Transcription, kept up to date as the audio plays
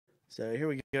So here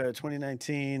we go,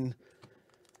 2019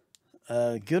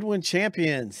 Goodwin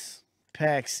Champions,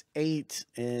 packs 8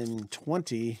 and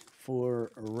 20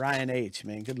 for Ryan H.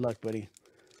 Man, good luck, buddy.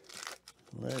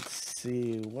 Let's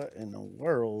see what in the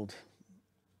world,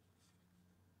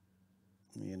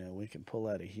 we can pull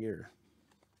out of here.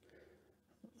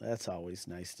 That's always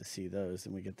nice to see those.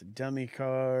 And we get the dummy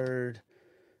card,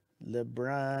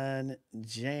 LeBron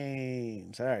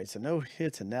James. All right, so no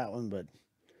hits in that one, but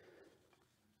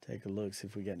take a look, see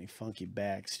if we got any funky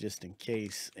backs just in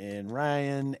case. And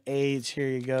Ryan H, here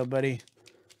you go, buddy.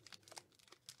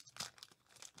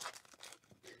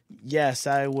 Yes,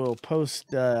 I will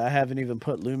post. I haven't even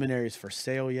put luminaries for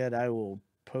sale yet. I will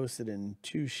post it in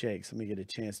 2 shakes. Let me get a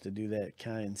chance to do that,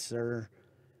 kind sir.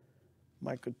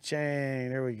 Michael Chang,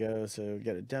 there we go. So we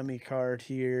got a dummy card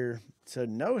here. So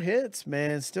no hits,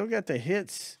 man. Still got the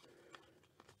hits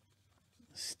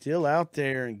still out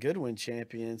there in Goodwin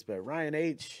Champions. But Ryan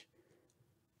H,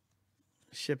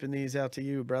 shipping these out to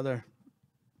you, brother.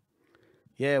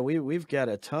 Yeah, we've got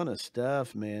a ton of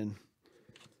stuff, man.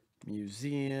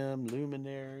 Museum,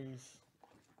 luminaries.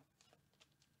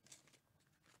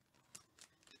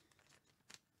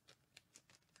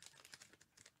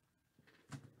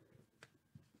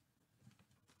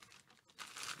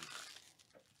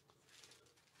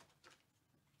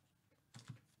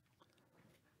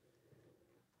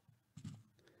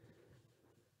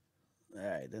 All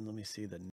right, then let me see the